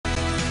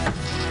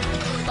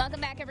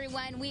back,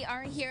 everyone. We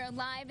are here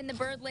live in the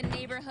Birdland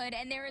neighborhood,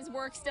 and there is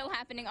work still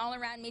happening all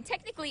around me.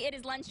 Technically, it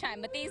is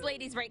lunchtime, but these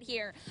ladies right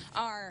here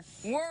are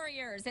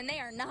warriors, and they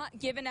are not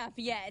giving up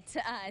yet.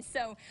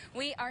 So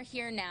we are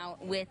here now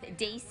with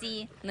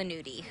Daisy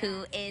Lanuti,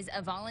 who is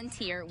a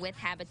volunteer with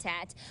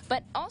Habitat,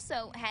 but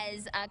also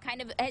has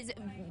has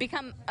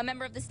become a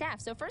member of the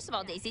staff. So first of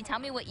all, Daisy, tell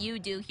me what you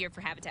do here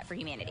for Habitat for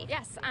Humanity.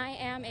 Yes, I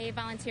am a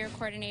volunteer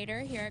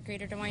coordinator here at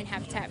Greater Des Moines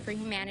Habitat for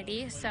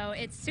Humanity. So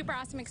it's a super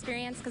awesome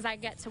experience because I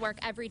get to work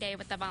every day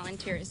with the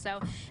volunteers.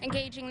 So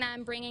engaging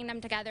them, bringing them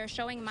together,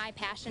 showing my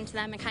passion to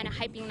them, and kind of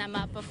hyping them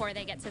up before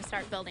they get to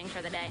start building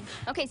for the day.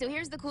 Okay, so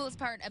here's the coolest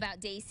part about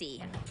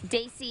Daisy.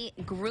 Daisy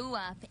grew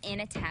up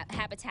in a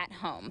Habitat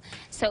home.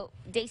 So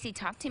Daisy,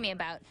 talk to me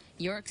about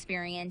your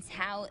experience,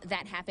 how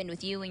that happened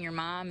with you and your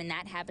mom in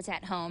that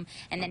Habitat home,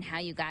 and then how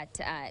you got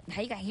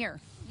here.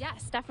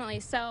 Yes,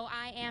 definitely. So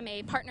I am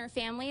a partner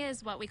family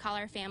is what we call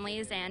our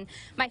families, and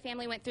my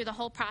family went through the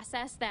whole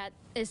process that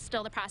is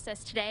still the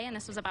process today, and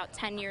this was about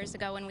 10 years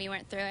ago when we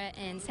went through it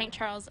in St.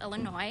 Charles,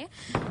 Illinois.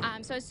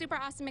 So it's a super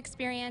awesome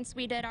experience.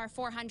 We did our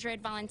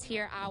 400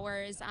 volunteer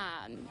hours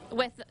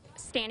with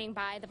standing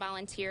by the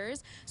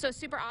volunteers. So it's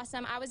super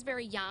awesome. I was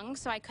very young,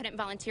 so I couldn't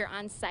volunteer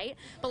on site,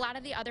 but a lot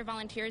of the other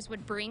volunteers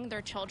would bring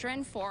their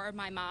children for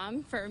my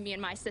mom, for me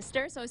and my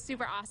sister. So it's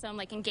super awesome,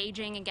 like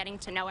engaging and getting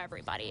to know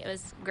everybody. It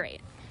was great.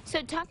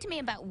 So talk to me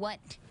about what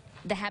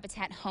the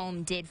Habitat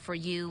home did for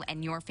you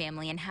and your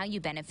family and how you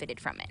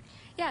benefited from it.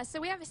 Yeah,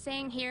 so we have a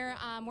saying here,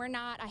 we're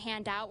not a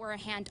hand out, we're a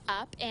hand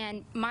up,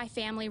 and my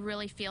family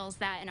really feels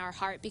that in our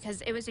heart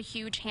because it was a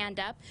huge hand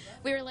up.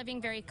 We were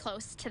living very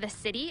close to the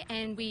city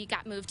and we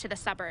got moved to the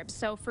suburbs.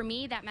 So for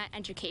me, that meant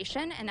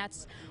education, and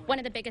that's one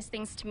of the biggest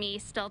things to me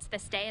still to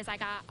this day is I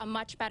got a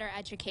much better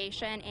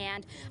education,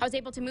 and I was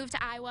able to move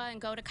to Iowa and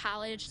go to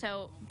college,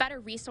 so better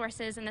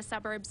resources in the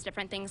suburbs,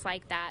 different things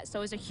like that. So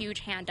it was a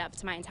huge hand up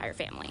to my entire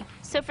family.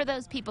 So for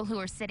those people who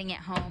are sitting at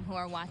home who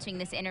are watching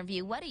this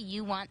interview, what do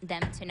you want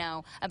them to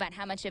know about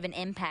how much of an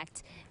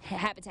impact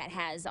Habitat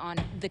has on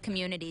the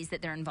communities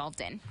that they're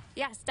involved in?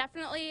 Yes,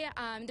 definitely.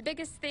 The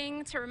biggest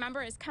thing to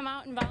remember is come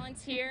out and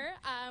volunteer.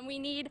 We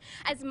need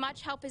as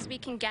much help as we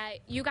can get.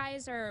 You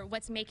guys are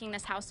what's making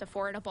this house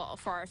affordable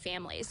for our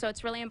families. So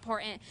it's really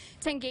important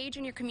to engage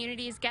in your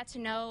communities, get to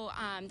know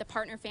the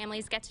partner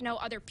families, get to know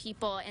other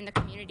people in the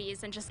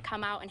communities, and just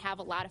come out and have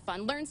a lot of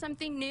fun. Learn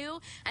something new,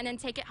 and then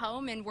take it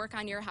home and work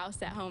on your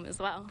house at home as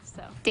well.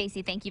 So,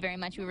 Daisy, thank you very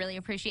much. We really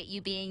appreciate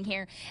you being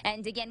here.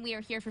 And again, we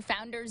are here for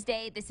Founders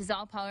Day. This is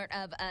all part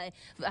of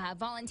a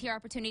volunteer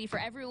opportunity for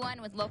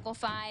everyone with Local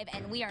 5,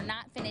 and we are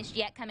not finished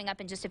yet. Coming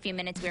up in just a few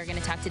minutes, we are going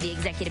to talk to the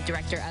Executive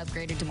Director of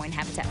Greater Des Moines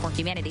Habitat for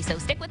Humanity. So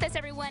stick with us,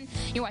 everyone.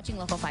 You're watching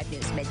Local 5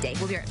 News Midday.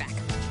 We'll be right back.